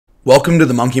Welcome to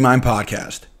the Monkey Mind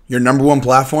Podcast, your number one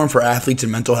platform for athletes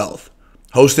and mental health.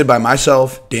 Hosted by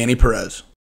myself, Danny Perez.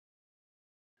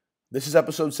 This is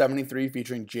episode 73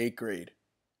 featuring Jake Grade.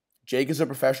 Jake is a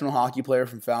professional hockey player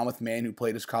from Falmouth, Maine who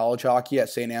played his college hockey at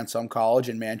St. Anselm College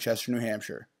in Manchester, New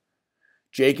Hampshire.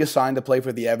 Jake is signed to play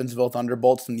for the Evansville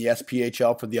Thunderbolts in the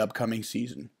SPHL for the upcoming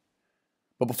season.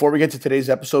 But before we get to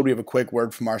today's episode, we have a quick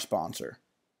word from our sponsor.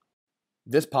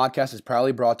 This podcast is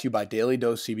proudly brought to you by Daily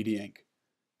Dose CBD Inc.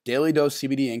 Daily Dose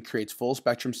CBD Inc. creates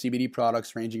full-spectrum CBD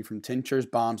products ranging from tinctures,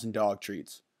 balms, and dog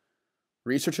treats.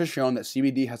 Research has shown that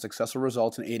CBD has successful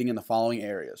results in aiding in the following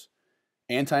areas: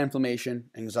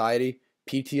 anti-inflammation, anxiety,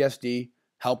 PTSD,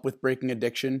 help with breaking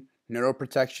addiction,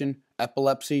 neuroprotection,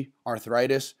 epilepsy,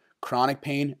 arthritis, chronic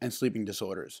pain, and sleeping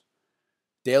disorders.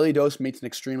 Daily Dose makes an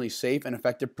extremely safe and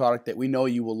effective product that we know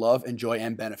you will love, enjoy,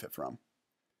 and benefit from.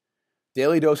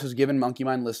 Daily Dose has given Monkey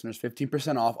Mind listeners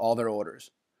 15% off all their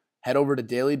orders. Head over to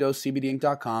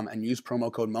dailydosecbdinc.com and use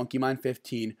promo code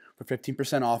MonkeyMind15 for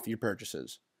 15% off your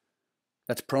purchases.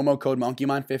 That's promo code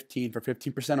MonkeyMind15 for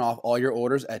 15% off all your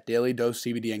orders at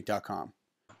dailydosecbdinc.com.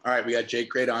 All right, we got Jake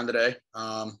Grade on today.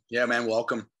 Yeah, man,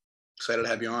 welcome. Excited to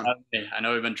have you on. I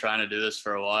know we've been trying to do this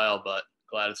for a while, but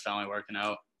glad it's finally working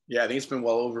out. Yeah, I think it's been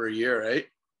well over a year, right?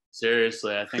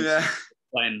 Seriously, I think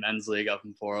playing men's league up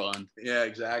in Portland. Yeah,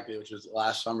 exactly, which was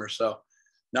last summer. So,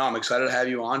 no, I'm excited to have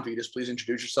you on. If you could just please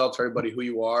introduce yourself, tell everybody who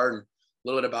you are and a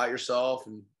little bit about yourself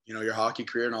and, you know, your hockey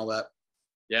career and all that.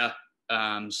 Yeah.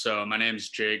 So my name's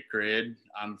Jake Grade.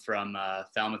 I'm from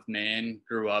Falmouth, Maine.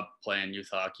 Grew up playing youth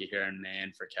hockey here in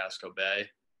Maine for Casco Bay.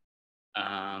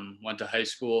 Went to high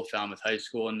school, Falmouth High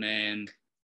School in Maine.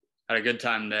 Had a good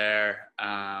time there.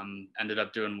 Ended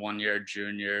up doing 1 year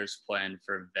juniors playing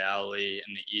for Valley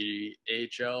in the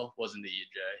EHL. Wasn't the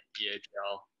EJ,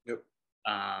 EHL. Yep.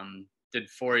 Did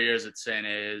 4 years at St.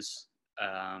 A's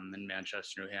in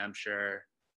Manchester, New Hampshire,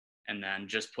 and then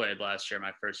just played last year,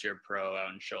 my first year pro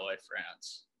out in Cholet,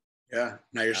 France. Yeah.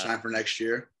 Now you're signed for next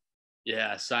year?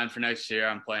 Yeah, signed for next year.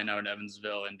 I'm playing out in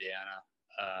Evansville, Indiana,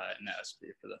 in the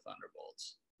SP for the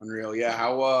Thunderbolts. Unreal. Yeah.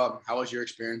 How was your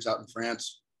experience out in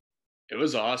France? It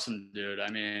was awesome, dude.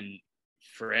 I mean,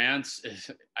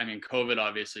 COVID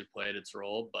obviously played its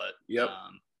role, but Yep.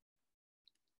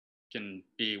 Can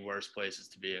be worse places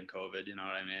to be in COVID, you know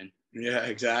what I mean? Yeah,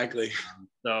 exactly.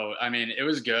 So, I mean, it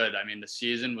was good. I mean, the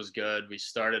season was good. We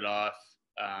started off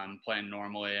playing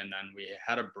normally, and then we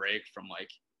had a break from like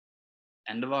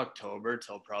end of October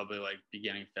till probably like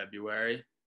beginning February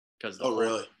because the whole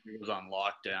country was on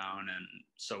lockdown. And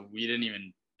so we didn't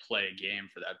even play a game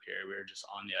for that period. We were just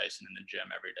on the ice and in the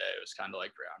gym every day. It was kind of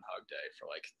like Groundhog Day for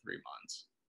like 3 months.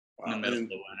 Wow. In the middle of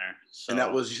the winter. So, and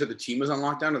that was, you said the team was on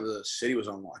lockdown or the city was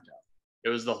on lockdown? It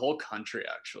was the whole country,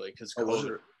 actually, because COVID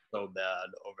was so bad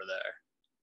over there.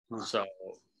 Huh. So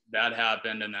that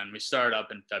happened, and then we started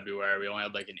up in February. We only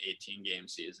had like an 18-game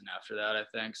season after that, I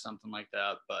think, something like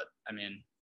that. But, I mean,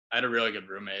 I had a really good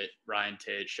roommate, Ryan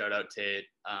Tate. Shout out Tate.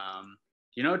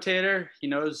 You know Tater? He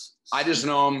knows. I just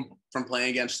know him from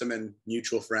playing against him and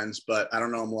mutual friends, but I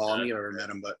don't know him well. I've never met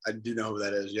him, but I do know who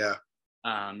that is, yeah.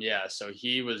 Yeah, so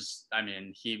he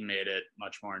made it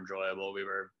much more enjoyable. We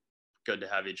were good to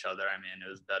have each other. I mean, it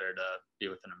was better to be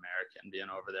with an American being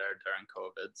over there during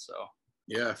COVID. So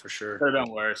yeah, for sure. Could have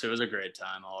been worse. It was a great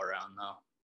time all around, though.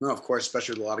 No, of course,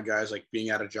 especially with a lot of guys like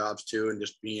being out of jobs too, and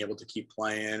just being able to keep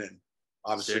playing, and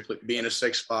obviously being a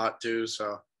sixth spot too.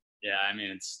 So yeah, I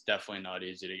mean, it's definitely not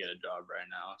easy to get a job right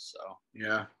now. So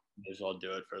yeah, may as well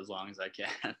do it for as long as I can.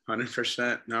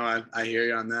 100%. No, I hear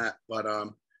you on that, but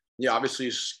yeah,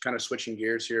 obviously kind of switching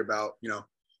gears here about, you know,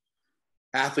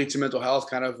 athletes and mental health,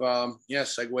 kind of,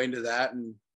 segue into that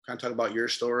and kind of talk about your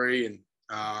story and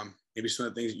maybe some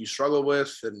of the things that you struggle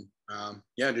with and,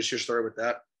 just your story with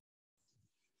that.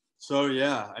 So,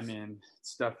 yeah, I mean,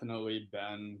 it's definitely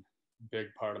been a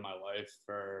big part of my life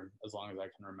for as long as I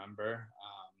can remember.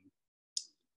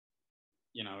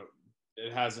 You know,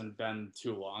 it hasn't been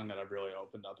too long that I've really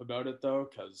opened up about it, though,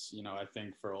 because, you know, I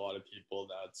think for a lot of people,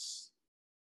 that's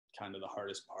kind of the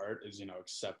hardest part is, you know,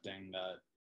 accepting that,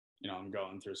 you know, I'm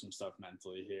going through some stuff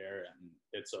mentally here and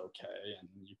it's okay and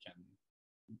you can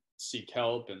seek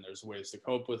help and there's ways to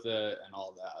cope with it and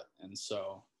all that. And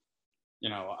so, you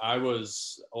know,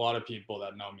 a lot of people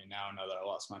that know me now know that I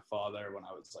lost my father when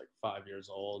I was like 5 years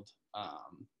old.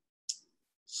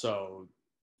 So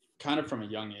kind of from a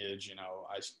young age, you know,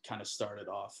 I kind of started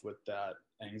off with that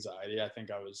anxiety. I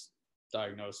think I was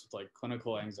diagnosed with like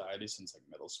clinical anxiety since like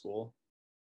middle school.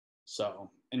 So,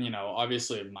 and, you know,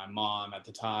 obviously my mom at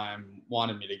the time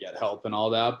wanted me to get help and all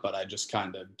that, but I just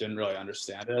kind of didn't really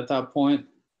understand it at that point.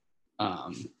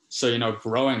 So, you know,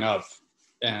 growing up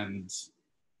and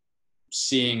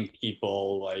seeing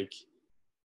people like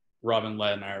Robin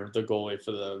Lehner, the goalie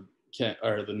for the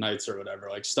Knights or whatever,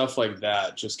 like stuff like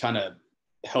that just kind of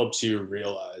helps you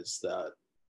realize that,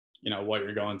 what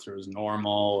you're going through is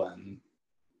normal. And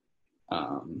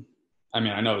I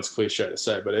mean, I know it's cliche to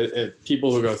say, but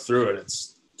people who go through it,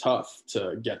 it's tough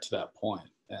to get to that point.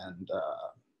 And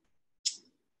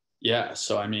yeah,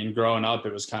 so I mean, growing up,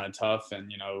 it was kind of tough.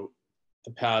 And,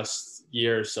 the past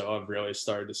year or so, I've really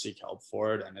started to seek help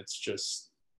for it. And it's just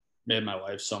made my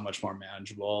life so much more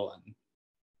manageable.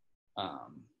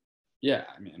 And yeah,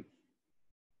 I mean,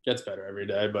 gets better every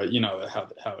day, but you know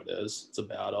how it is. It's a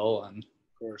battle. And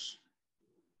Of course.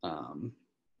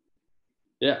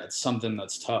 Yeah, it's something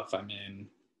that's tough. I mean,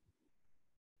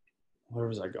 where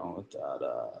was I going with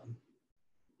that?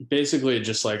 Basically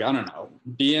just like, I don't know,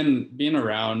 being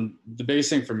around, the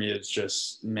biggest thing for me is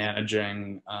just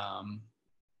managing.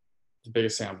 The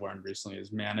biggest thing I've learned recently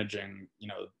is managing,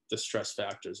 the stress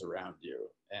factors around you,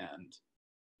 and,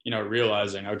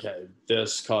 realizing, okay,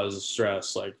 this causes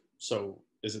stress. Like, so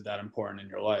is it that important in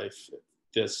your life?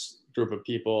 This group of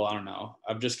people, I don't know.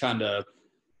 I've just kind of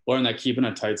learned that keeping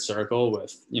a tight circle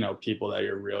with, people that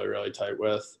you're really, really tight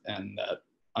with and that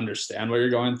understand what you're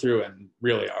going through and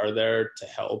really are there to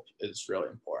help is really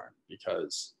important,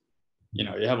 because, you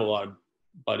have a lot of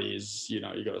buddies, you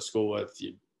go to school with,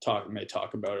 you may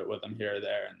talk about it with them here or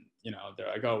there. And, they're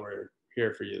like, oh, we're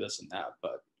here for you, this and that.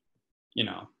 But,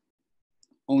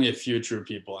 only a few true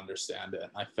people understand it.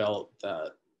 And I felt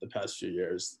that the past few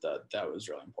years that was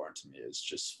really important to me, is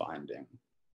just finding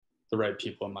the right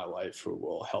people in my life who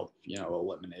will help,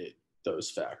 eliminate those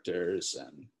factors.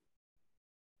 And,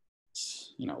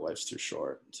 life's too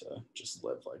short to just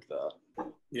live like that.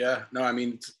 Yeah, no, I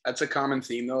mean, that's a common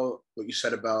theme though, what you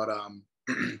said about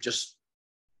just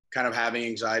kind of having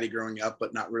anxiety growing up,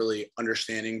 but not really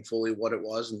understanding fully what it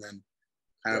was. And then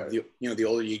kind of, the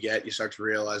older you get, you start to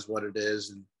realize what it is.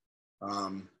 And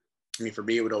I mean, for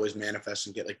me, it would always manifest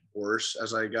and get like worse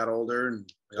as I got older.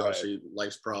 And obviously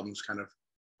life's problems kind of,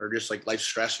 or just like life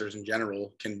stressors in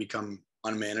general, can become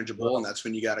unmanageable. And that's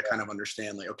when you got to kind of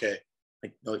understand, like, okay,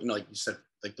 like, like you said,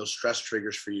 like those stress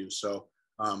triggers for you. So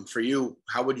for you,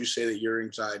 how would you say that your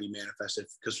anxiety manifested?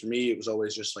 Because for me, it was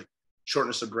always just like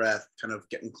shortness of breath, kind of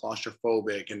getting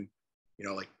claustrophobic and,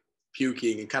 like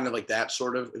puking and kind of like that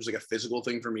sort of, it was like a physical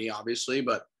thing for me, obviously.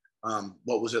 But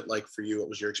what was it like for you? What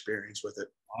was your experience with it?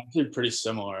 Honestly, pretty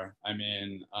similar. I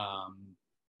mean,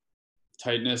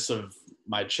 tightness of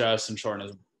my chest and shortness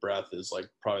of breath is like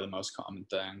probably the most common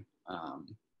thing.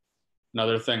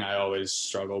 Another thing I always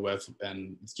struggle with,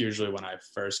 and it's usually when I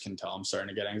first can tell I'm starting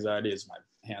to get anxiety, is my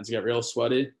hands get real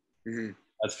sweaty. Mm-hmm.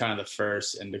 That's kind of the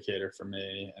first indicator for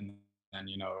me. And then,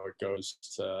 it goes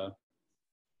to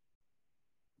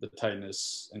the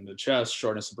tightness in the chest,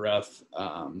 shortness of breath.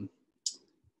 And,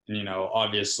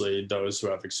 obviously those who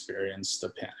have experienced a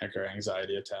panic or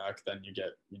anxiety attack, then you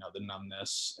get, the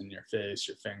numbness in your face,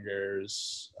 your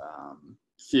fingers,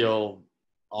 feel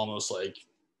almost like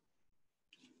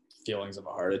feelings of a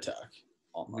heart attack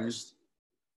almost.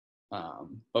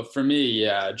 But for me,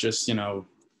 yeah, just,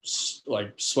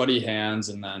 like sweaty hands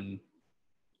and then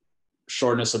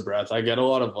shortness of breath. I get a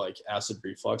lot of like acid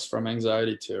reflux from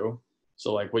anxiety too.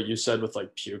 So like what you said with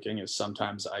like puking is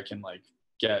sometimes I can like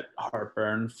get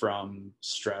heartburn from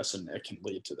stress and it can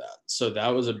lead to that. So that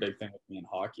was a big thing with me in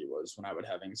hockey, was when I would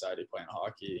have anxiety playing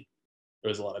hockey, there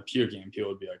was a lot of puking and people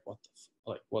would be like,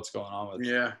 what's going on with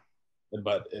Yeah.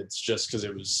 But it's just because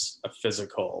it was a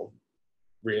physical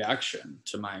reaction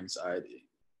to my anxiety.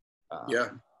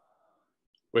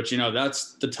 Which,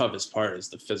 that's the toughest part, is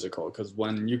the physical, because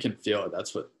when you can feel it,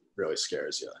 that's what really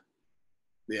scares you.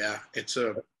 Yeah, it's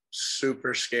a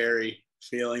super scary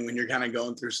feeling when you're kind of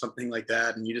going through something like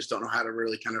that and you just don't know how to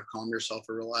really kind of calm yourself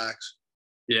or relax.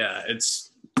 Yeah,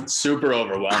 it's super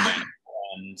overwhelming.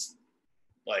 And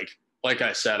like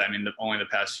I said, I mean, only the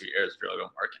past few years really been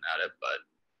working at it, but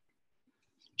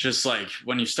just like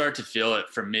when you start to feel it,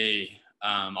 for me,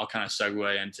 I'll kind of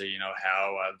segue into,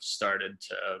 how I've started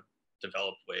to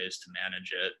develop ways to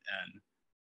manage it. And,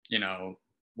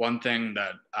 one thing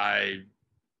that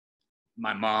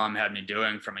my mom had me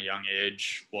doing from a young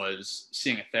age was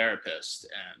seeing a therapist.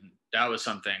 And that was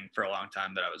something for a long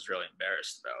time that I was really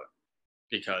embarrassed about,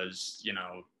 because,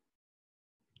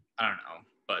 I don't know,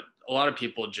 but a lot of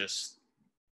people just,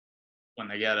 when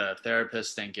they get a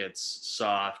therapist, think it's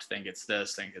soft, think it's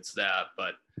this, think it's that.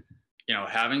 But,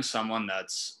 having someone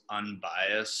that's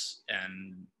unbiased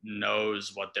and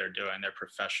knows what they're doing, they're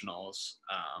professionals.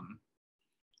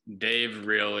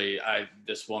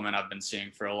 This woman I've been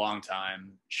seeing for a long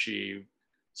time, she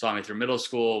saw me through middle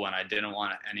school when I didn't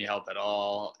want any help at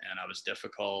all and I was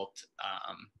difficult.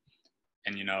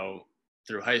 And, you know,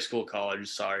 through high school, college,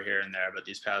 saw her here and there, but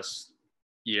these past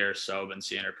year or so, been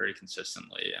seeing her pretty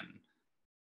consistently. And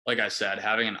like I said,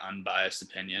 having an unbiased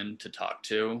opinion to talk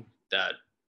to that,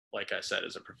 like I said,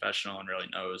 is a professional and really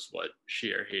knows what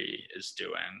she or he is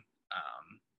doing,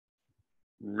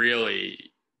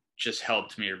 really just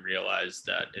helped me realize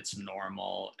that it's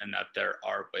normal and that there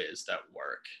are ways that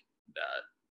work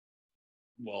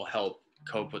that will help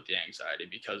cope with the anxiety.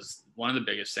 Because one of the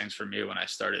biggest things for me when I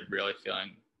started really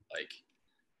feeling like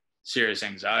serious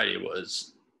anxiety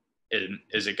was,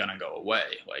 is it going to go away?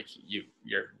 Like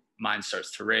your mind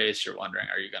starts to race. You're wondering,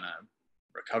 are you going to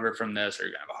recover from this? Are you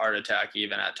going to have a heart attack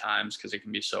even at times? Because it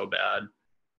can be so bad.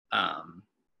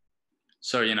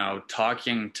 So, you know,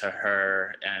 talking to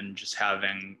her and just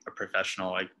having a professional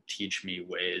like teach me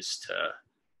ways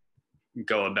to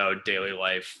go about daily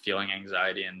life, feeling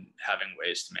anxiety and having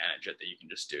ways to manage it that you can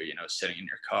just do, you know, sitting in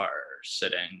your car or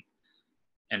sitting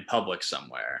in public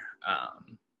somewhere.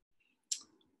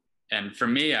 And for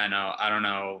me, I don't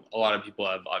know, a lot of people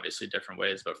have obviously different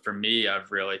ways, but for me,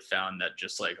 I've really found that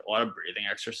just like a lot of breathing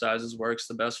exercises works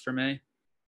the best for me.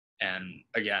 And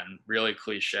again, really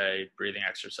cliche breathing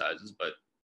exercises, but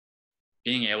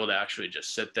being able to actually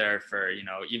just sit there for, you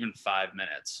know, even 5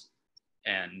 minutes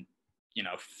and, you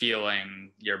know, feeling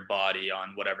your body on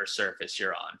whatever surface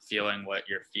you're on, feeling what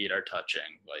your feet are touching,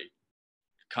 like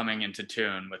coming into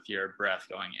tune with your breath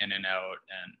going in and out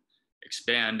and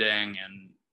expanding and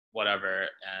whatever.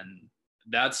 And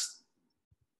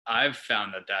I've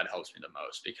found that helps me the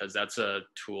most, because that's a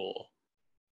tool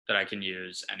that I can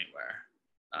use anywhere.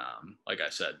 Like I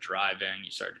said, driving,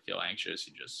 you start to feel anxious,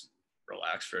 you just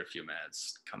relax for a few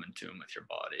minutes, come in tune with your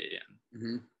body.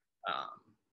 And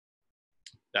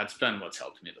that's been what's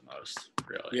helped me the most,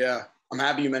 really. Yeah, I'm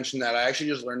happy you mentioned that. I actually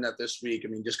just learned that this week. I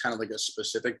mean, just kind of like a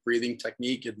specific breathing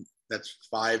technique, and that's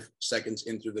 5 seconds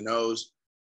in through the nose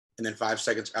and then 5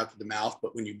 seconds out through the mouth.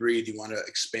 But when you breathe, you want to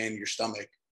expand your stomach.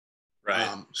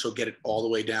 Right. So get it all the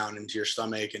way down into your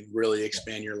stomach and really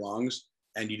expand your lungs.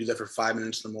 And you do that for 5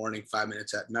 minutes in the morning, 5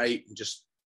 minutes at night, and just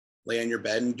lay on your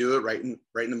bed and do it right in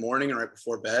the morning and right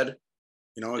before bed.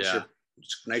 You know, it's a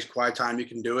nice quiet time you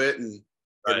can do it. And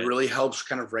it really helps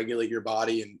kind of regulate your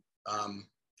body and,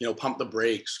 you know, pump the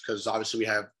brakes, because obviously we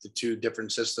have the 2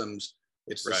 different systems.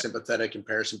 It's the sympathetic and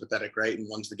parasympathetic, right? And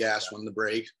one's the gas, one the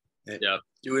brake. And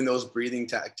doing those breathing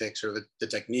tactics or the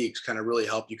techniques kind of really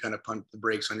help you kind of pump the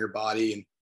brakes on your body. And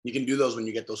you can do those when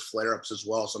you get those flare-ups as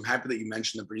well. So I'm happy that you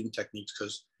mentioned the breathing techniques,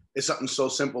 because it's something so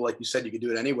simple. Like you said, you could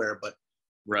do it anywhere, but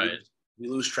we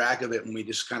lose track of it when we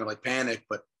just kind of like panic,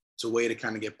 but it's a way to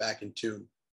kind of get back in tune.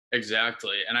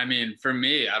 Exactly. And I mean, for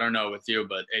me, I don't know with you,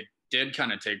 but it did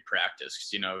kind of take practice,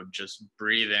 because, you know, just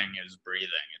breathing is breathing.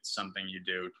 It's something you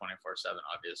do 24/7,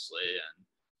 obviously. And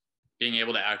being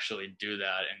able to actually do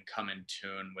that and come in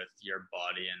tune with your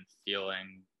body and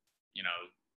feeling, you know,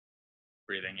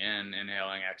 breathing in,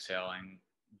 inhaling, exhaling,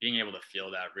 being able to feel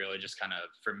that really just kind of,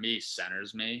 for me,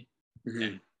 centers me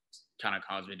and kind of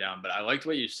calms me down. But I liked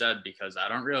what you said, because I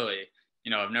don't really,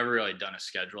 you know, I've never really done a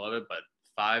schedule of it, but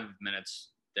 5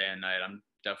 minutes day and night, I'm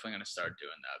definitely going to start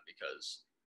doing that, because,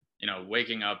 you know,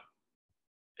 waking up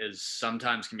is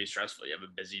sometimes can be stressful. You have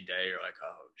a busy day. You're like,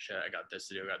 oh shit, I got this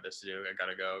to do. I got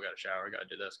to go, got to shower, got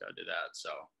to do this, got to do that.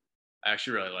 So I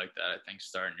actually really like that. I think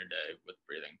starting your day with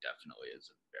breathing definitely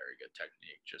is a very good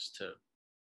technique, just to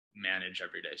manage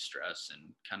everyday stress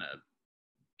and kind of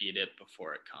beat it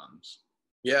before it comes.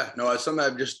 Yeah, no, it's something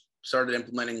I've just started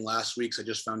implementing last week. So I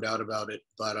just found out about it,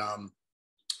 but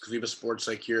because we have a sports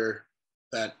psych here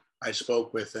that I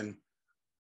spoke with, and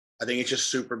I think it's just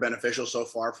super beneficial so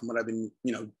far from what I've been,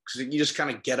 you know, because you just kind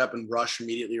of get up and rush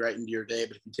immediately right into your day.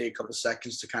 But if you take a couple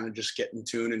seconds to kind of just get in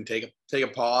tune and take a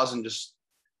pause and just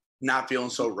not feeling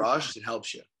so rushed, it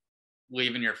helps you.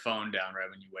 Leaving your phone down right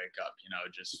when you wake up, you know,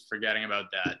 just forgetting about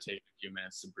that, taking a few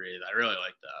minutes to breathe. I really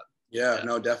like that. Yeah,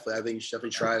 no, definitely. I think you should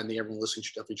definitely try it. I think everyone listening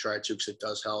should definitely try it too, because it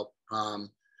does help. And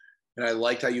I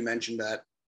liked how you mentioned that,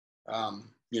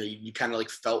 you know, you kind of like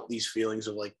felt these feelings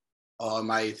of like, oh, am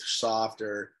I soft,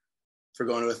 or for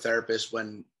going to a therapist,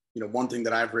 when, you know, one thing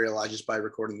that I've realized just by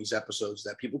recording these episodes,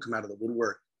 that people come out of the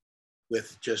woodwork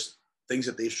with just things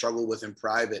that they struggle with in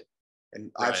private. And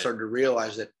I've started to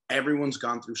realize that everyone's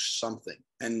gone through something,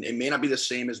 and it may not be the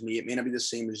same as me. It may not be the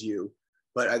same as you,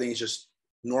 but I think it's just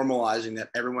normalizing that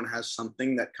everyone has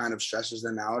something that kind of stresses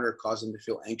them out or causes them to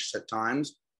feel anxious at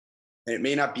times. And it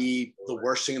may not be the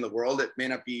worst thing in the world. It may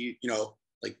not be, you know,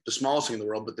 like the smallest thing in the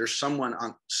world, but there's someone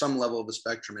on some level of the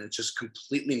spectrum, and it's just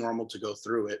completely normal to go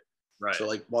through it. Right. So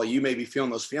like, while you may be feeling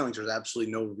those feelings, there's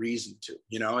absolutely no reason to,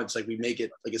 it's like we make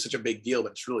it like it's such a big deal,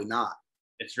 but it's really not.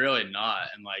 It's really not.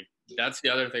 And like, that's the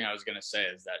other thing I was going to say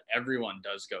is that everyone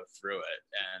does go through it.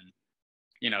 And,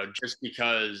 just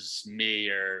because me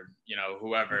or,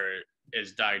 whoever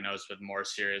is diagnosed with more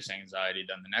serious anxiety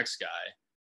than the next guy,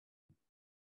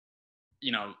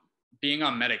 being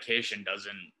on medication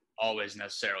doesn't always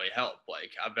necessarily help. Like,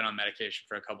 I've been on medication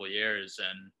for a couple of years,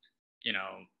 and,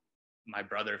 my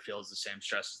brother feels the same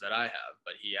stresses that I have,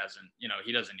 but he hasn't,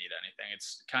 he doesn't need anything.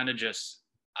 It's kind of just,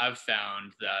 I've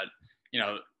found that,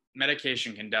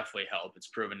 medication can definitely help. It's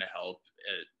proven to help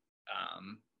it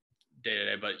day to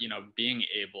day, but, being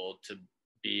able to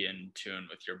be in tune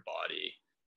with your body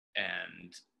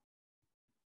and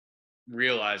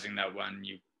realizing that when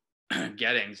you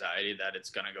get anxiety, that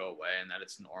it's going to go away and that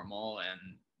it's normal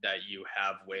and that you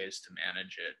have ways to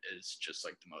manage it is just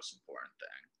like the most important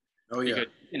thing. Oh yeah.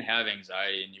 Because you can have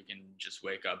anxiety and you can just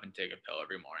wake up and take a pill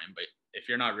every morning, but if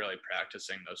you're not really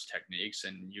practicing those techniques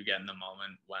and you get in the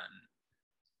moment when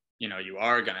you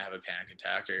are going to have a panic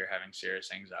attack or you're having serious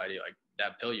anxiety, like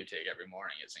that pill you take every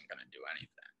morning isn't going to do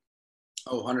anything.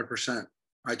 Oh, 100%.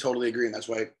 I totally agree. And that's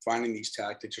why finding these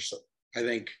tactics are so, I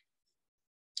think,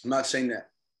 I'm not saying that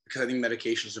because I think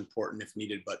medication is important if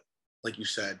needed, but like you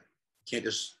said, you can't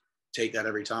just take that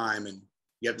every time, and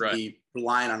you have to be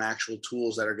relying on actual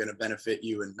tools that are going to benefit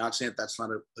you. And not saying that that's not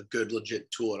a good, legit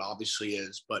tool. It obviously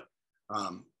is, but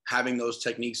having those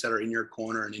techniques that are in your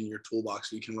corner and in your toolbox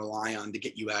that you can rely on to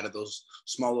get you out of those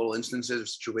small little instances or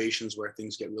situations where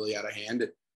things get really out of hand,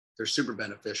 they're super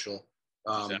beneficial.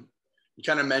 Exactly. You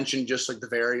kind of mentioned just like the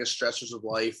various stressors of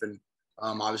life, and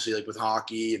obviously like with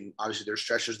hockey, and obviously there's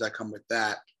stressors that come with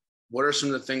that. What are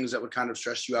some of the things that would kind of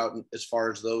stress you out as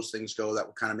far as those things go that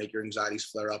would kind of make your anxieties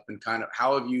flare up, and kind of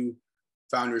how have you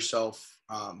found yourself,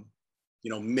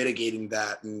 mitigating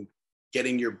that and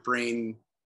getting your brain,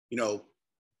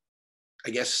 I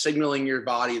guess signaling your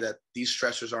body that these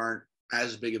stressors aren't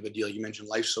as big of a deal? You mentioned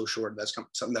life's so short. That's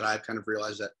something that I've kind of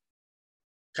realized, that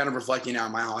kind of reflecting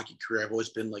on my hockey career, I've always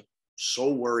been like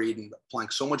so worried and applying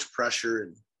so much pressure,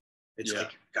 and it's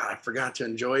like, God, I forgot to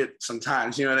enjoy it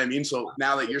sometimes. You know what I mean? So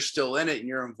now that you're still in it and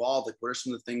you're involved, like what are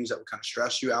some of the things that would kind of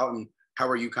stress you out, and how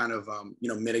are you kind of,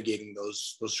 mitigating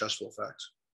those stressful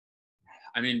effects?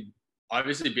 I mean,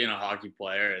 obviously being a hockey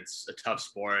player, it's a tough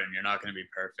sport and you're not going to be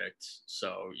perfect.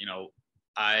 So,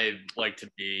 I like to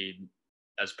be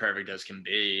as perfect as can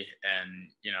be. And,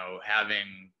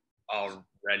 having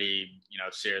already,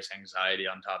 serious anxiety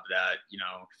on top of that,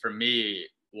 for me,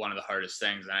 one of the hardest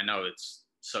things, and I know it's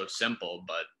so simple,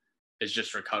 but it's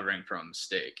just recovering from a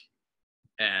mistake.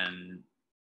 And,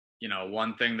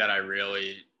 one thing that I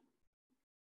really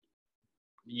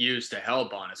used to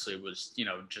help, honestly, was,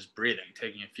 just breathing,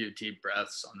 taking a few deep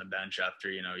breaths on the bench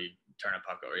after, you turn a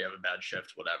puck over, you have a bad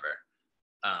shift, whatever.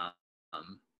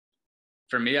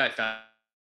 For me, I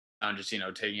found just,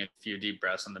 taking a few deep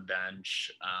breaths on the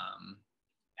bench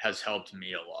has helped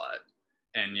me a lot.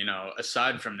 And,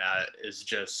 aside from that is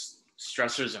just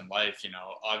stressors in life,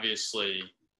 obviously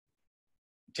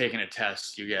taking a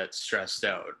test, you get stressed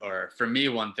out. Or for me,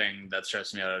 one thing that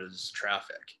stressed me out is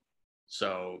traffic.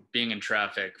 So being in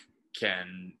traffic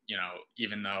can,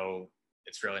 even though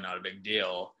it's really not a big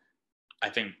deal, I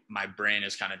think my brain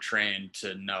is kind of trained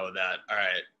to know that, all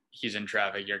right, he's in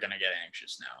traffic, you're going to get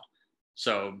anxious now.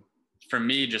 So for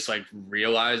me, just like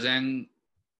realizing,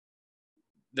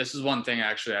 this is one thing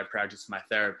actually I practiced with my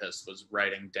therapist, was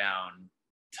writing down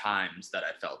times that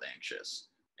I felt anxious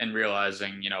and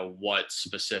realizing, what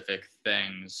specific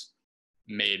things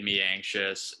made me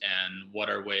anxious and what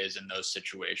are ways in those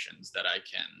situations that I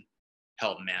can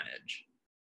help manage.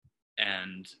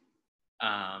 And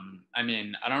I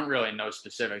mean, I don't really know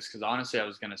specifics, because honestly, I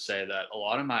was going to say that a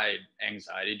lot of my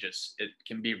anxiety it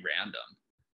can be random.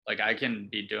 Like I can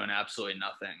be doing absolutely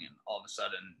nothing and all of a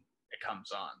sudden it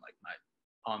comes on, like my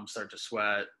palms start to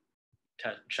sweat,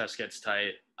 chest gets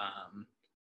tight.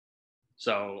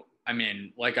 So, I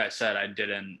mean, like I said, I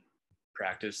didn't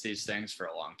practice these things for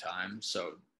a long time.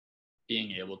 So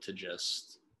being able to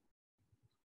just,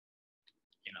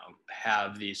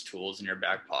 have these tools in your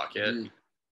back pocket.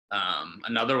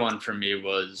 Another one for me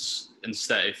was,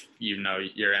 instead, if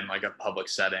you're in like a public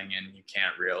setting and you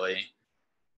can't really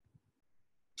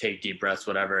take deep breaths,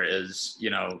 whatever, is,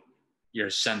 your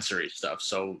sensory stuff.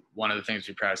 So one of the things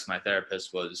we practiced with my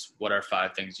therapist was, what are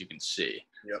 5 things you can see?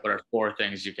 Yep. What are 4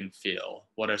 things you can feel?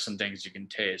 What are some things you can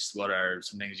taste? What are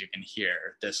some things you can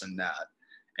hear? This and that.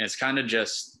 And it's kind of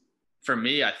just, for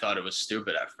me, I thought it was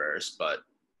stupid at first, but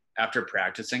after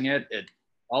practicing it,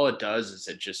 all it does is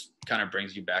it just kind of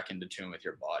brings you back into tune with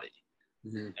your body.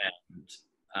 And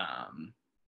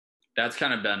That's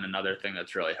kind of been another thing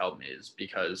that's really helped me, is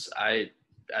because I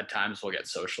at times will get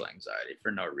social anxiety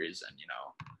for no reason.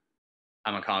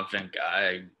 I'm a confident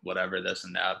guy, whatever, this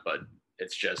and that, but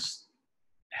it's just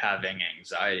having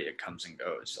anxiety. It comes and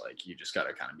goes. Like, you just got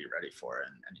to kind of be ready for it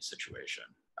in any situation.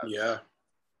 Yeah.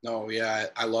 No, yeah.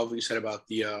 I love what you said about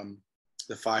the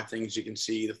 5 things you can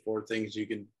see, the 4 things you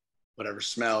can whatever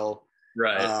smell.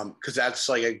 Right. Because that's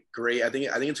like a great, I think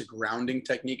it's a grounding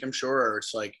technique, I'm sure, or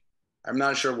it's like, I'm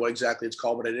not sure what exactly it's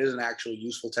called, but it is an actual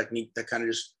useful technique that kind of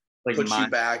just Like puts you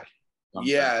back.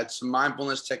 something. Yeah, it's a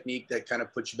mindfulness technique that kind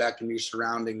of puts you back into your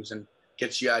surroundings and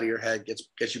gets you out of your head,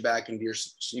 gets you back into your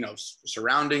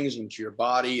surroundings, into your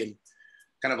body, and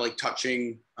kind of like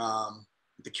touching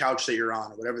the couch that you're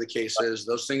on, or whatever the case is.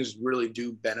 Those things really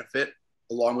do benefit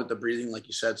along with the breathing, like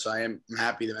you said. So I'm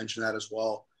happy to mention that as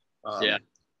well. Yeah.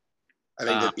 I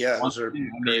think that, yeah, those are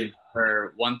great.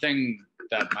 For one thing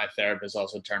that my therapist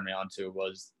also turned me on to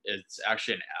was, it's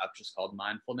actually an app just called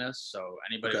Mindfulness. So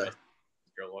anybody, if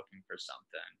you're looking for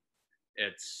something,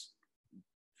 it's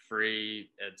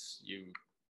free. You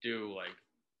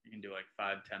can do like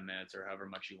 5-10 minutes or however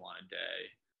much you want a day.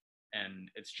 And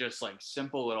it's just like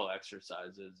simple little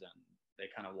exercises, and they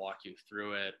kind of walk you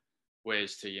through it,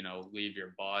 ways to, leave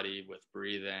your body with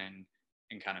breathing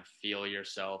and kind of feel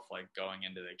yourself like going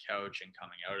into the couch and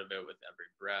coming out of it with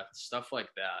every breath, stuff like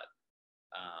that.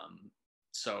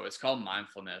 So it's called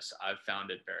Mindfulness. I've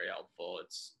found it very helpful.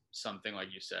 It's something,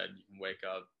 like you said, you can wake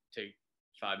up, take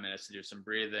 5 minutes to do some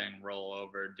breathing, roll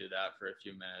over, do that for a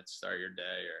few minutes, start your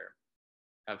day, or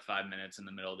have 5 minutes in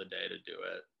the middle of the day to do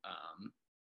it.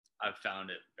 I've found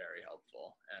it very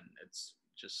helpful, and it's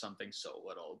just something so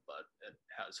little, but it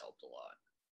has helped a lot.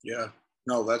 Yeah,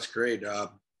 no, that's great.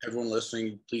 Everyone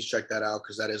listening, please check that out,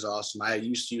 because that is awesome. I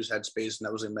used to use Headspace, and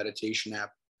that was a meditation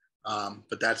app.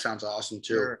 But that sounds awesome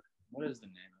too. Sure. What is the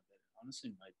name of it?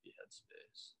 Honestly, might be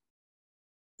Headspace.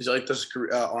 Is it like this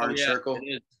orange circle?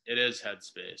 It is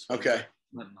Headspace. Okay.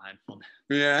 Mindfulness.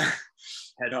 Yeah.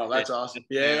 No, that's awesome.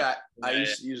 Yeah, I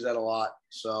used to use that a lot.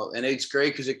 So, and it's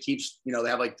great because it keeps, they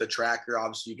have like the tracker.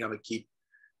 Obviously, you can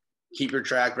keep your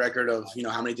track record of,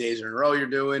 how many days in a row you're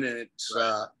doing. And it's,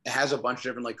 it has a bunch of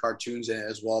different like cartoons in it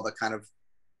as well that kind of,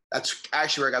 that's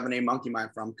actually where I got the name Monkey Mind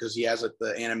from, because he has like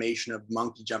the animation of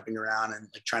monkey jumping around and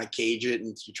like trying to cage it,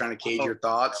 and you're trying to cage your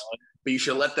thoughts, but you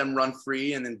should let them run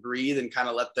free and then breathe and kind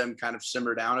of let them kind of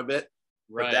simmer down a bit.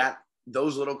 Right. But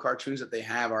those little cartoons that they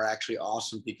have are actually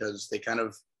awesome, because they kind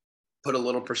of put a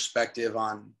little perspective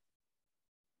on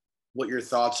what your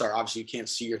thoughts are. Obviously, you can't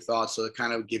see your thoughts, so it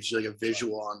kind of gives you like a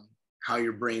visual on how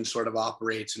your brain sort of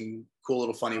operates, and cool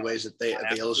little funny ways that they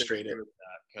illustrate it.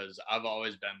 Because I've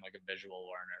always been like a visual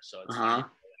learner, so it's funny,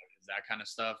 because that kind of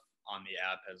stuff on the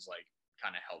app has like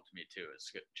kind of helped me too.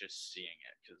 It's just seeing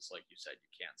it, because like you said,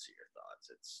 you can't see your thoughts.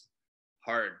 It's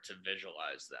hard to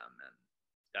visualize them, and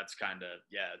that's kind of,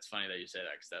 it's funny that you say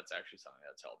that, because that's actually something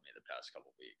that's helped me the past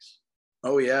couple of weeks.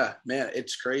 Oh yeah, man,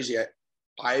 it's crazy.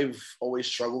 I've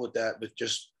always struggled with that, with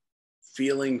just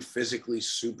feeling physically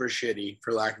super shitty,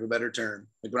 for lack of a better term,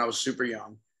 like when I was super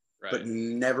young, but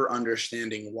never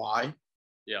understanding why.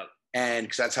 Yeah. And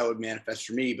because that's how it would manifest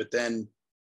for me. But then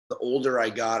the older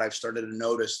I got, I've started to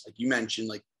notice, like you mentioned,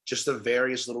 like just the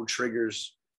various little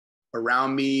triggers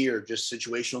around me, or just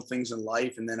situational things in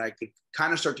life. And then I could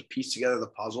kind of start to piece together the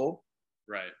puzzle.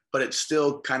 Right. But it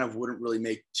still kind of wouldn't really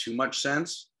make too much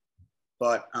sense.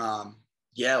 But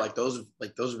like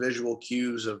those visual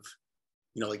cues of,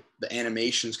 like the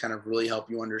animations kind of really help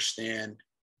you understand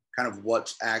kind of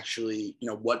what's actually,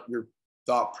 what your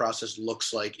thought process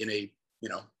looks like in a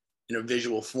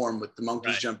visual form, with the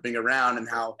monkeys jumping around, and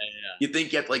how you think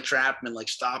you get like trapped and like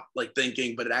stop like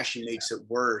thinking, but it actually makes it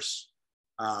worse.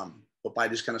 But by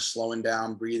just kind of slowing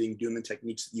down, breathing, doing the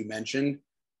techniques that you mentioned,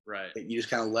 you just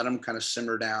kind of let them kind of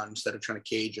simmer down instead of trying to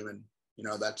cage them. And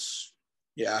that's,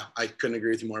 I couldn't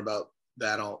agree with you more about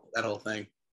that whole thing.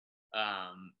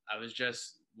 I was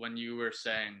just, when you were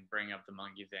saying bring up the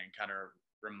monkey thing, kind of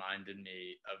reminded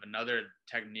me of another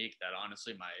technique that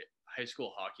honestly my high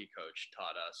school hockey coach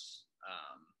taught us.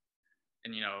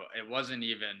 And it wasn't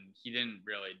even, he didn't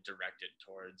really direct it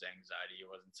towards anxiety. He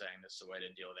wasn't saying this is a way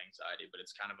to deal with anxiety, but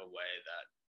it's kind of a way that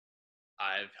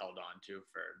I've held on to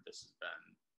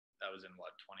that was in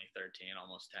 2013,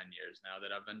 almost 10 years now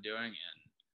that I've been doing. And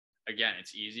again,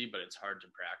 it's easy, but it's hard to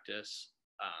practice,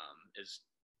 is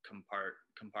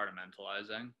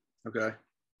compartmentalizing. Okay.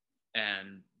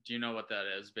 And do you know what that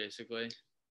is, basically?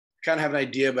 Kind of have an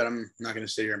idea, but I'm not going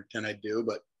to sit here and pretend I do.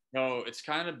 But no, it's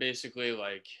kind of basically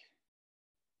like,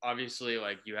 obviously,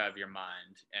 like you have your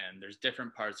mind, and there's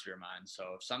different parts of your mind.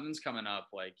 So if something's coming up,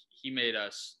 like he made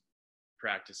us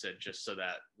practice it just so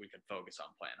that we could focus on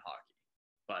playing hockey.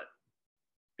 But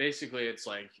basically it's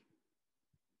like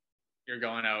you're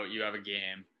going out, you have a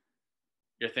game,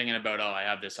 you're thinking about, oh, I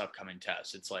have this upcoming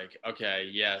test. It's like, okay,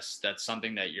 yes, that's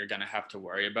something that you're going to have to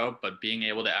worry about, but being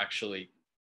able to actually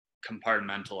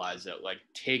compartmentalize it, like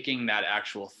taking that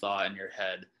actual thought in your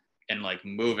head and like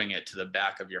moving it to the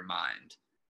back of your mind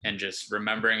and just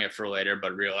remembering it for later,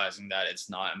 but realizing that it's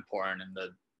not important in the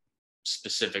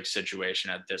specific situation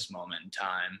at this moment in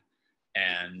time,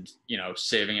 and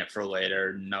saving it for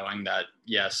later, knowing that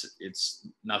yes, it's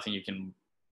nothing you can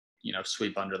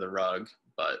sweep under the rug,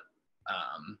 but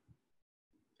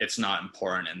it's not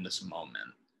important in this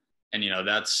moment. And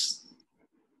that's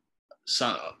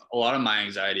a lot of my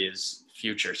anxiety is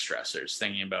future stressors,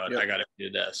 thinking about, I got to do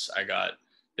this, I got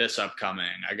this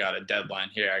upcoming, I got a deadline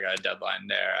here, I got a deadline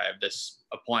there, I have this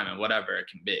appointment, whatever it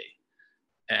can be.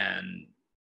 And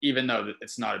even though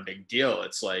it's not a big deal,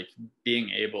 it's like being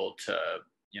able to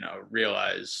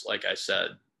realize, like I said,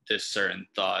 this certain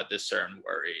thought, this certain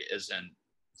worry isn't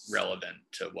relevant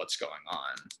to what's going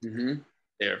on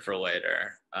there for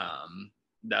later.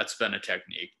 That's been a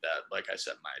technique that, like I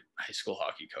said, my high school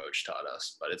hockey coach taught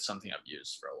us, but it's something I've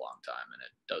used for a long time and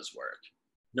it does work.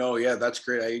 No, yeah, that's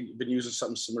great. I've been using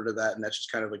something similar to that, and that's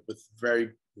just kind of like with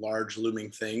very large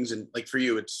looming things. And like for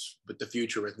you, it's with the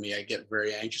future with me, I get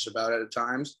very anxious about it at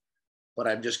times, but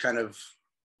I've just kind of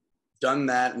done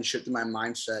that and shifted my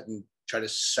mindset and try to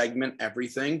segment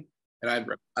everything.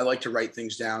 And I like to write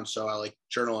things down. So I like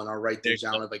journal and I'll write things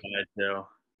down. Like,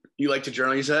 you like to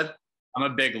journal, you said? I'm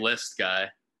a big list guy.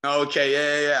 Okay.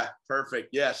 Yeah. Perfect.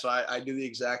 Yeah. So I do the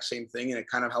exact same thing, and it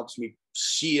kind of helps me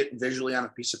see it visually on a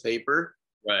piece of paper.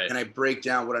 Right. And I break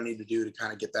down what I need to do to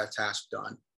kind of get that task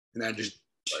done. And then I just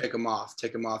tick them off.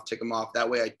 That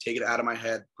way I take it out of my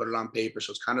head, put it on paper.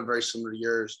 So it's kind of very similar to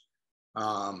yours.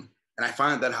 And I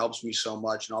find that helps me so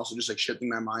much. And also just like shifting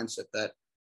my mindset that,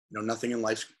 nothing in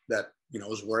life that,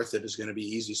 is worth it is going to be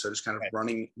easy. So just kind of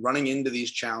running into these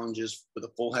challenges with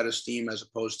a full head of steam, as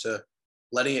opposed to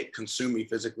letting it consume me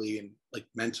physically and like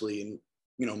mentally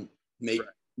and, make,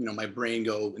 my brain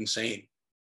go insane.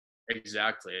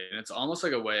 Exactly. And it's almost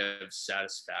like a way of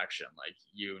satisfaction. Like,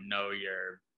 you're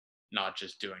not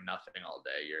just doing nothing all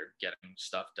day. You're getting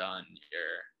stuff done.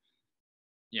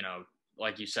 You're,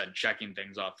 like you said, checking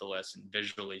things off the list and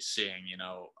visually seeing,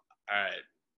 all right,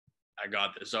 I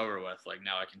got this over with. Like,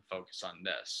 now I can focus on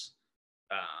this.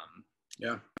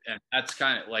 And that's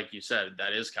kind of, like you said,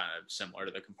 that is kind of similar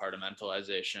to the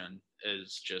compartmentalization,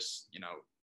 is just,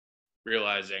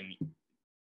 realizing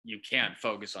you can't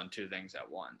focus on two things at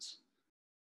once.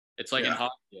 It's like in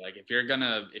hockey, like if you're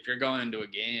going into a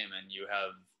game and you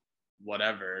have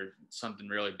whatever, something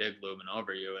really big looming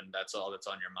over you, and that's all that's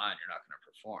on your mind, you're not going to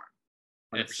perform.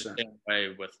 And it's the same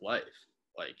way with life.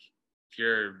 Like if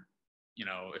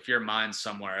your mind's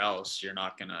somewhere else, you're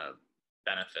not going to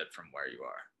benefit from where you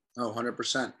are. Oh,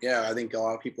 100%. Yeah. I think a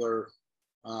lot of people are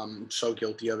so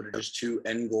guilty of it. It's just too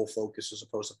end goal focused as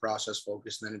opposed to process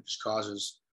focused. And then it just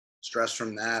causes stress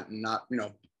from that, and not,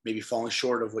 maybe falling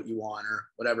short of what you want or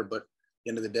whatever. But at the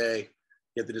end of the day,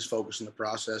 you have to just focus on the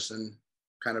process and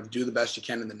kind of do the best you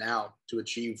can in the now to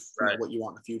achieve what you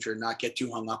want in the future, and not get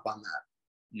too hung up on that.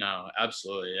 No,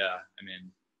 absolutely. Yeah. I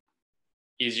mean,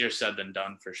 easier said than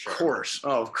done for sure. Of course.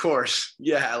 Oh, of course.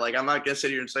 Yeah. Like, I'm not going to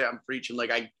sit here and say I'm preaching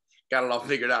like I got it all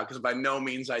figured out, because by no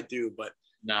means I do, but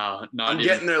no, I'm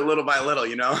getting there little by little,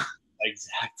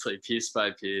 Exactly. Piece by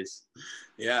piece.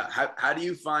 Yeah. How do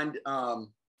you find,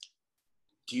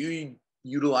 do you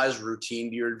utilize routine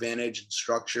to your advantage and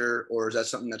structure, or is that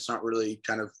something that's not really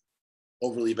kind of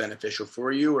overly beneficial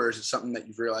for you? Or is it something that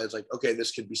you've realized like, okay,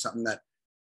 this could be something that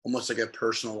almost like a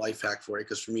personal life hack for you?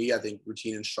 Because for me, I think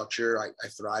routine and structure, I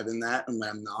thrive in that. And when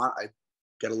I'm not, I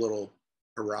get a little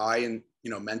awry and,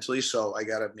 mentally. So I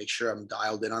got to make sure I'm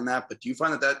dialed in on that. But do you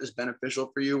find that is beneficial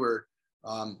for you, or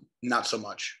not so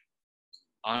much?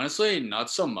 Honestly, not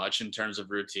so much in terms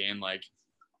of routine. Like,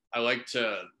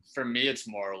 for me, it's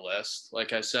more a list.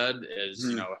 Like I said,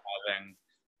 is,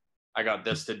 I got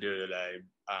this to do today.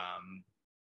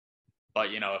 But,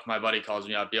 if my buddy calls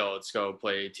me up, let's go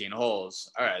play 18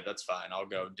 holes. All right, that's fine. I'll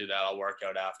go do that. I'll work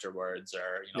out afterwards,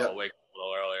 or, I'll wake up a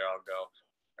little earlier. I'll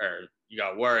go, or you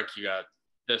got work, you got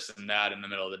this and that in the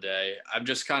middle of the day. I'm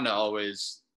just kind of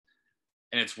always,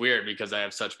 and it's weird because I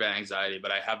have such bad anxiety,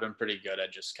 but I have been pretty good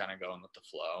at just kind of going with the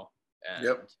flow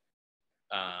and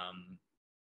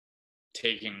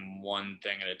taking one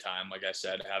thing at a time. Like I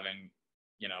said, having,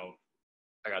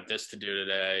 I got this to do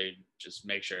today, just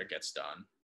make sure it gets done.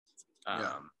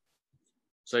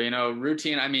 So,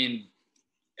 routine, I mean,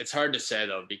 it's hard to say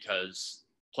though, because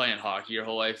playing hockey your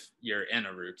whole life, you're in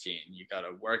a routine. You got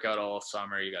to work out all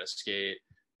summer, you got to skate,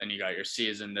 then you got your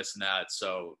season, this and that.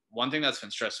 So one thing that's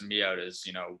been stressing me out is,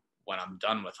 when I'm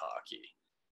done with hockey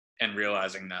and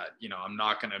realizing that, I'm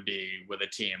not going to be with a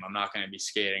team. I'm not going to be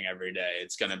skating every day.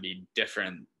 It's going to be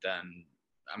different than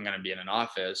I'm going to be in an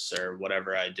office or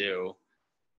whatever I do.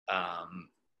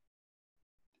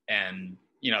 And,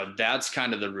 that's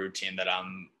kind of the routine that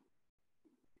I'm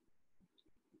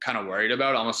kind of worried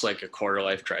about, almost like a quarter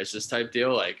life crisis type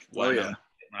deal. Like when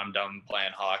I'm done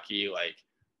playing hockey, like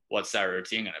what's that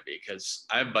routine going to be? Because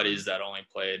I have buddies that only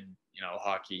played,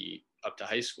 hockey up to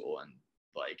high school, and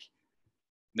like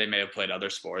they may have played other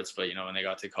sports, but when they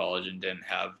got to college and didn't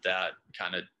have that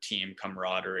kind of team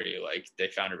camaraderie, like they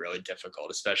found it really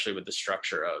difficult, especially with the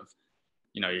structure of,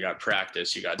 you got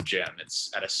practice, you got gym,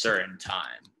 it's at a certain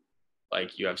time.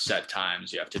 Like you have set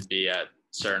times, you have to be at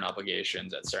certain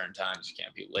obligations at certain times, you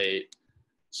can't be late.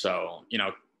 So,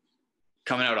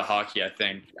 coming out of hockey,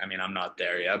 I'm not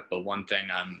there yet, but one thing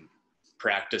I'm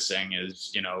practicing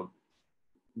is,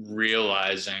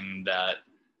 realizing that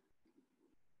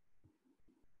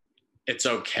it's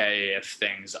okay if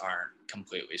things aren't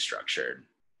completely structured.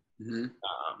 Mm-hmm.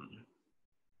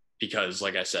 Because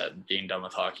like I said, being done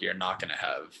with hockey, you're not going to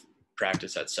have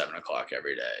practice at 7:00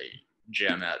 every day,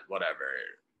 gym at whatever.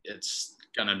 It's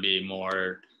going to be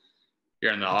more,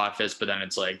 you're in the office, but then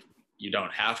it's like, you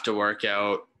don't have to work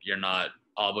out. You're not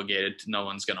obligated to, no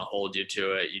one's going to hold you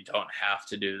to it. You don't have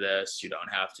to do this. You don't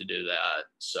have to do that.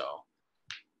 So,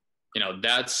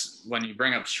 that's when you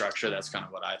bring up structure, that's kind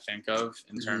of what I think of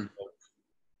in terms of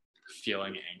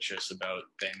feeling anxious about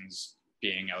things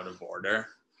being out of order.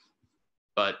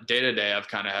 But day to day, I've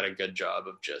kind of had a good job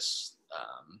of just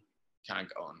kind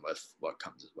of going with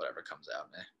whatever comes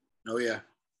at me. Oh yeah.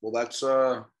 Well, that's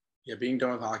being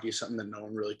done with hockey is something that no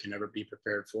one really can ever be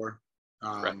prepared for.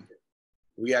 Right.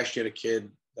 We actually had a kid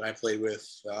that I played with,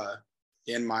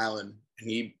 Dan Milan, and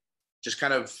he just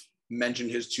kind of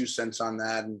mentioned his 2 cents on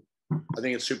that. And I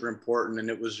think it's super important. And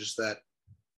it was just that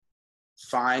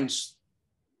find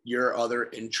your other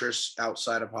interests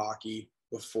outside of hockey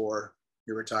before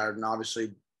you're retired. And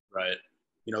obviously, right,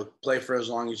 play for as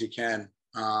long as you can.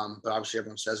 But obviously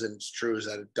everyone says it, and it's true, is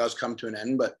that it does come to an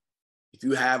end. But if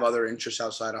you have other interests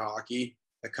outside of hockey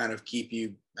that kind of keep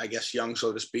you, I guess, young,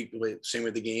 so to speak, the same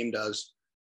way the game does,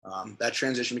 that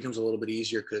transition becomes a little bit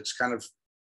easier, because it's kind of,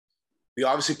 we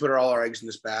obviously put all our eggs in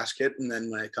this basket, and then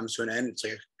when it comes to an end, it's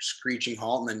like a screeching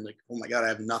halt, and then like, oh my God, I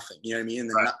have nothing. You know what I mean? And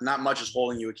then right. not much is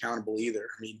holding you accountable either.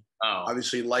 I mean,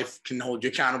 obviously life can hold you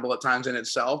accountable at times in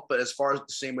itself, but as far as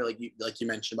the same way, like you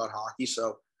mentioned about hockey.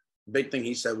 So the big thing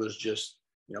he said was just,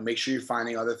 make sure you're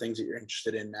finding other things that you're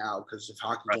interested in now, because if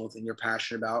hockey's the only thing you're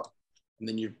passionate about and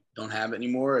then you don't have it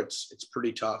anymore, it's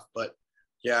pretty tough. But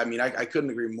yeah, I mean, I couldn't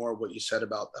agree more with what you said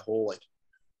about the whole, like,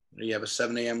 you have a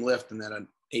 7 a.m. lift and then an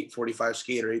 8:45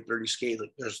 skate or 8:30 skate.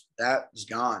 Like that is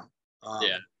gone.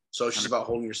 So it's just about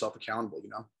holding yourself accountable,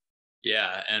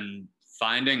 Yeah. And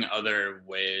finding other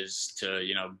ways to,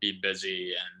 be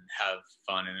busy and have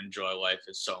fun and enjoy life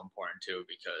is so important too,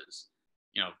 because,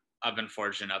 I've been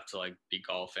fortunate enough to like be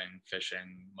golfing,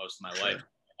 fishing most of my life,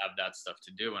 have that stuff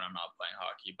to do when I'm not playing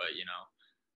hockey. But,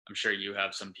 I'm sure you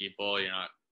have some people,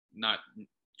 not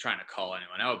trying to call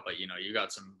anyone out, but, you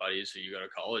got some buddies who you go to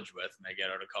college with, and they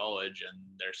get out of college and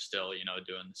they're still,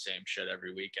 doing the same shit every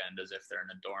weekend as if they're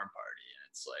in a dorm party. And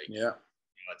it's like,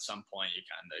 at some point you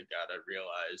kind of got to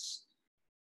realize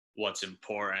what's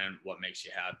important, what makes you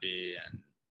happy. And,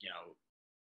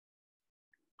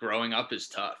 growing up is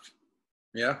tough.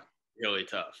 Yeah. Really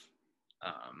tough.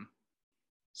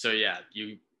 So yeah,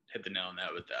 you hit the nail on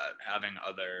that with that. Having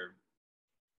other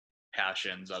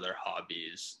passions, other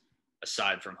hobbies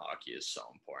aside from hockey is so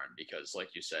important, because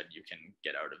like you said, you can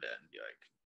get out of it and be like,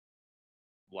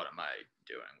 what am I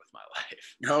doing with my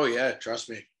life? Oh yeah, trust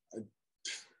me. I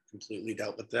completely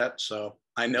dealt with that. So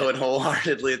I know it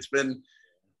wholeheartedly. It's been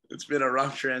a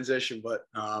rough transition, but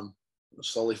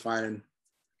slowly finding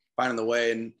the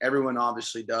way, and everyone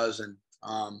obviously does. And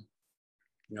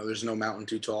there's no mountain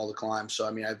too tall to climb. So,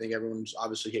 I mean, I think everyone's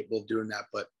obviously capable of doing that.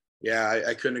 But, yeah,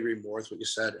 I couldn't agree more with what you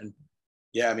said. And,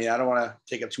 yeah, I mean, I don't want to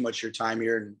take up too much of your time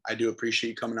here. And I do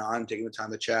appreciate you coming on and taking the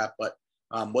time to chat. But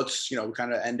what's,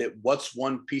 kind of end it, what's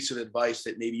one piece of advice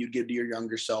that maybe you'd give to your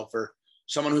younger self, or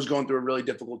someone who's going through a really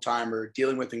difficult time, or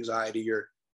dealing with anxiety, or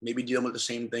maybe dealing with the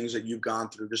same things that you've gone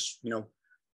through? Just,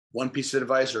 one piece of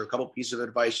advice or a couple pieces of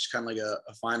advice, just kind of like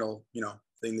a final,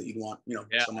 thing that you'd want,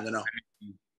 someone to know. I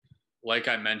mean, like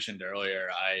I mentioned earlier,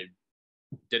 I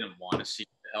didn't want to seek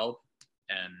help.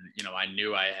 And, I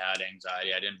knew I had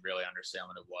anxiety. I didn't really understand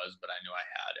what it was, but I knew I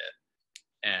had it.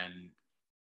 And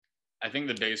I think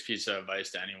the biggest piece of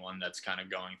advice to anyone that's kind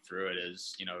of going through it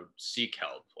is, seek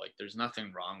help. Like, there's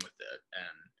nothing wrong with it.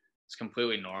 And it's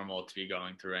completely normal to be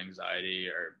going through anxiety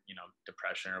or,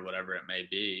 depression or whatever it may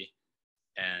be.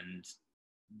 And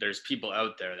there's people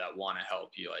out there that want to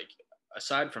help you. Like,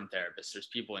 aside from therapists, there's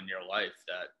people in your life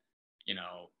that,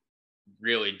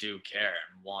 really do care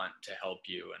and want to help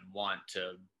you and want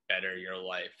to better your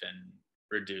life and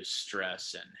reduce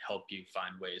stress and help you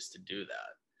find ways to do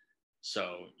that.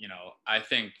 So, I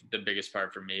think the biggest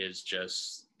part for me is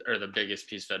the biggest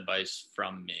piece of advice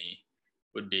from me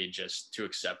would be just to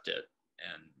accept it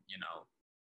and,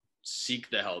 seek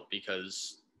the help,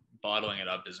 because bottling it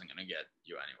up isn't going to get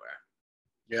you anywhere.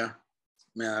 Yeah,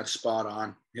 man, that's spot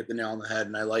on. Hit the nail on the head.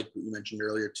 And I like what you mentioned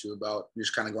earlier too about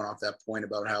just kind of going off that point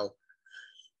about how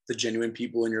the genuine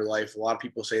people in your life, a lot of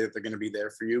people say that they're going to be there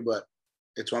for you, but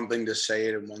it's one thing to say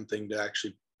it and one thing to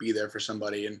actually be there for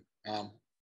somebody. And,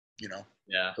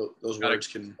 yeah, those words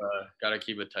can gotta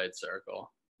keep a tight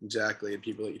circle. Exactly. And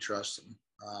people that you trust. And,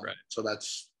 right. So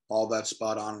that's all that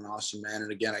spot on and awesome, man.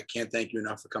 And again, I can't thank you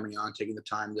enough for coming on, taking the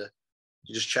time to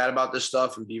just chat about this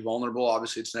stuff and be vulnerable.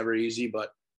 Obviously it's never easy,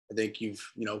 but I think you've,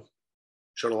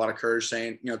 showed a lot of courage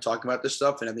saying, talking about this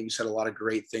stuff. And I think you said a lot of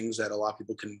great things that a lot of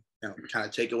people can, kind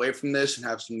of take away from this and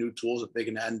have some new tools that they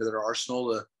can add into their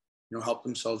arsenal to, help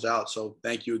themselves out. So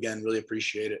thank you again. Really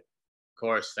appreciate it. Of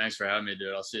course. Thanks for having me,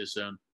 dude. I'll see you soon.